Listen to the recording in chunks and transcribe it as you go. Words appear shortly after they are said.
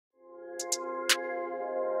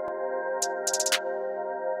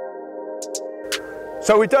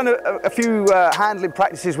So we've done a few handling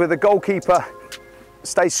practices where the goalkeeper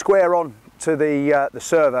stays square on to the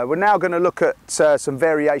server. We're now going to look at some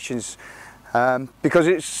variations because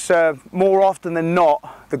it's more often than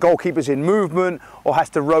not the goalkeeper's in movement or has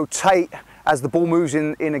to rotate as the ball moves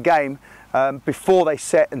in a game before they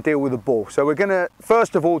set and deal with the ball. So we're going to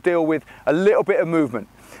first of all deal with a little bit of movement.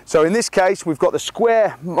 So in this case we've got the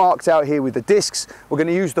square marked out here with the discs. We're going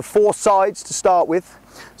to use the 4 sides to start with.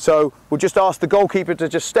 So we'll just ask the goalkeeper to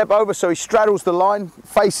just step over so he straddles the line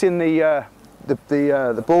facing the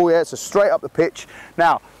ball, yeah, so straight up the pitch.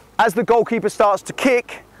 Now as the goalkeeper starts to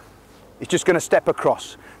kick, he's just going to step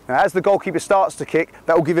across. Now as the goalkeeper starts to kick,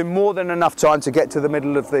 that will give him more than enough time to get to the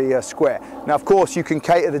middle of the square. Now of course you can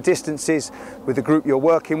cater the distances with the group you're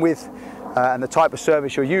working with and the type of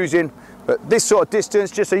service you're using, but this sort of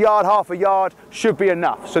distance, just a yard, half a yard, should be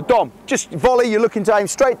enough. So Dom, just volley, you're looking to aim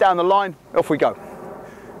straight down the line, off we go.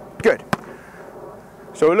 Good.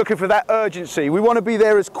 So we're looking for that urgency. We want to be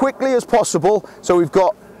there as quickly as possible so we've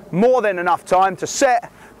got more than enough time to set,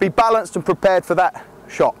 be balanced and prepared for that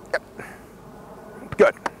shot. Yep.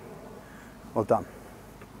 Good. Well done.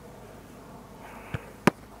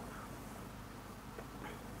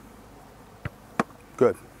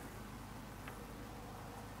 Good.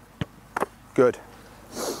 Good.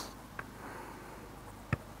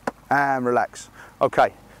 And relax.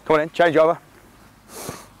 Okay, come on in, change over.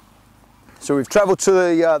 So we've travelled to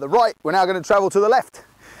the right, we're now going to travel to the left.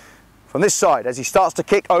 From this side, as he starts to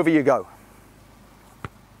kick, over you go.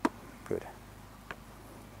 Good.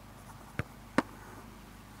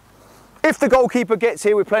 If the goalkeeper gets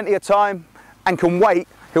here with plenty of time and can wait,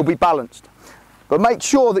 he'll be balanced. But make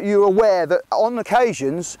sure that you're aware that on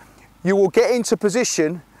occasions, you will get into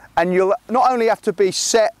position and you'll not only have to be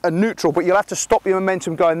set and neutral, but you'll have to stop your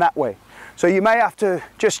momentum going that way. So you may have to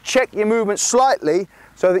just check your movement slightly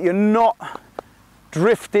so that you're not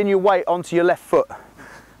drifting your weight onto your left foot.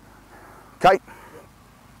 Okay?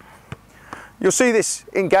 You'll see this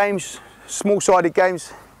in games, small-sided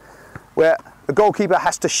games, where the goalkeeper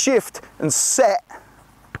has to shift and set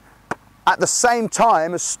at the same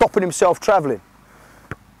time as stopping himself travelling.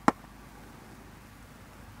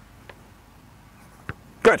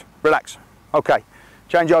 Good, relax. Okay,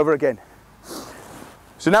 change over again.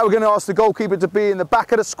 So now we're going to ask the goalkeeper to be in the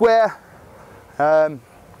back of the square.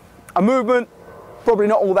 A movement, probably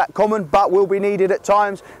not all that common, but will be needed at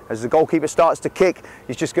times. As the goalkeeper starts to kick,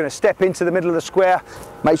 he's just going to step into the middle of the square,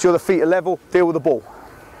 make sure the feet are level, deal with the ball.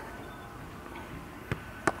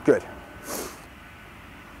 Good.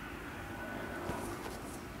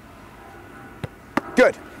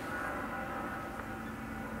 Good.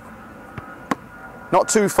 Not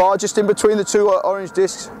too far, just in between the 2 orange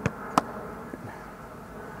discs.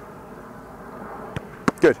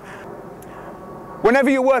 Good. Whenever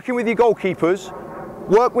you're working with your goalkeepers,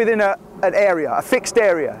 work within an area, a fixed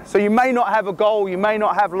area. So you may not have a goal, you may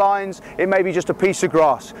not have lines, it may be just a piece of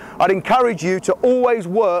grass. I'd encourage you to always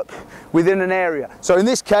work within an area. So in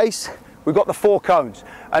this case, we've got the 4 cones.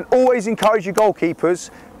 And always encourage your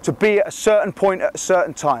goalkeepers to be at a certain point at a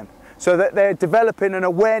certain time, so that they're developing an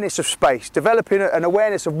awareness of space, developing an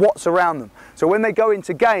awareness of what's around them. So when they go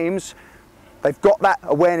into games, they've got that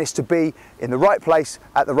awareness to be in the right place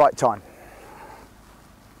at the right time.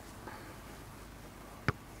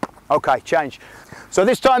 Okay, change. So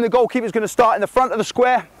this time the goalkeeper's going to start in the front of the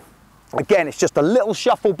square. Again, it's just a little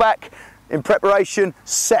shuffle back in preparation,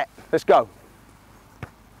 set. Let's go.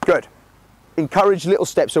 Good. Encourage little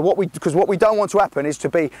steps. So because what we don't want to happen is to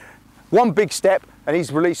be one big step and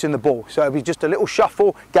he's releasing the ball. So it'll be just a little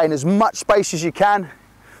shuffle, gain as much space as you can.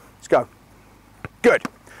 Let's go. Good.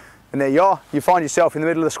 And there you are. You find yourself in the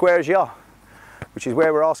middle of the square as you are, which is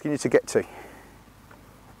where we're asking you to get to.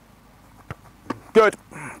 Good.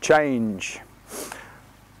 Change.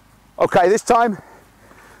 Okay, this time,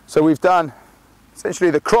 so we've done essentially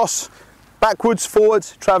the cross, backwards,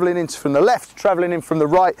 forwards, travelling in from the left, travelling in from the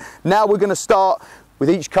right. Now we're going to start with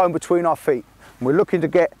each cone between our feet. And we're looking to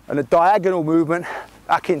get a diagonal movement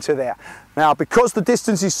back into there. Now, because the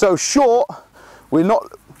distance is so short, we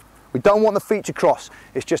don't want the feet to cross.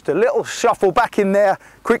 It's just a little shuffle back in there,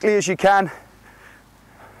 quickly as you can.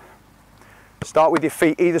 Start with your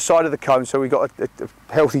feet either side of the cone, so we've got a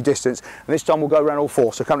healthy distance. And this time we'll go around all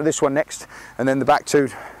 4. So come to this one next, and then the back 2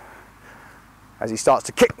 as he starts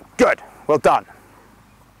to kick. Good, well done.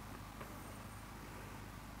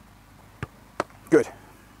 Good.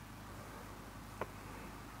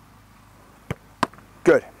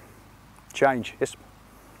 Good. Change, yes.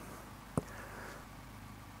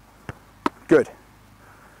 Good.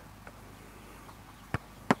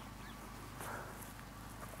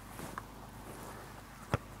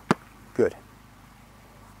 Good.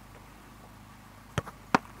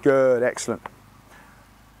 Good, excellent.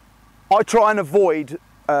 I try and avoid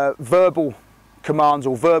verbal commands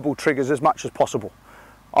or verbal triggers as much as possible.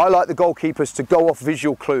 I like the goalkeepers to go off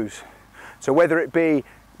visual clues. So whether it be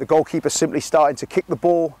the goalkeeper simply starting to kick the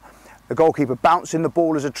ball, the goalkeeper bouncing the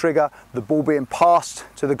ball as a trigger, the ball being passed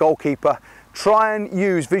to the goalkeeper, try and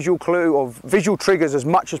use visual clue or visual triggers as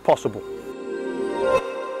much as possible.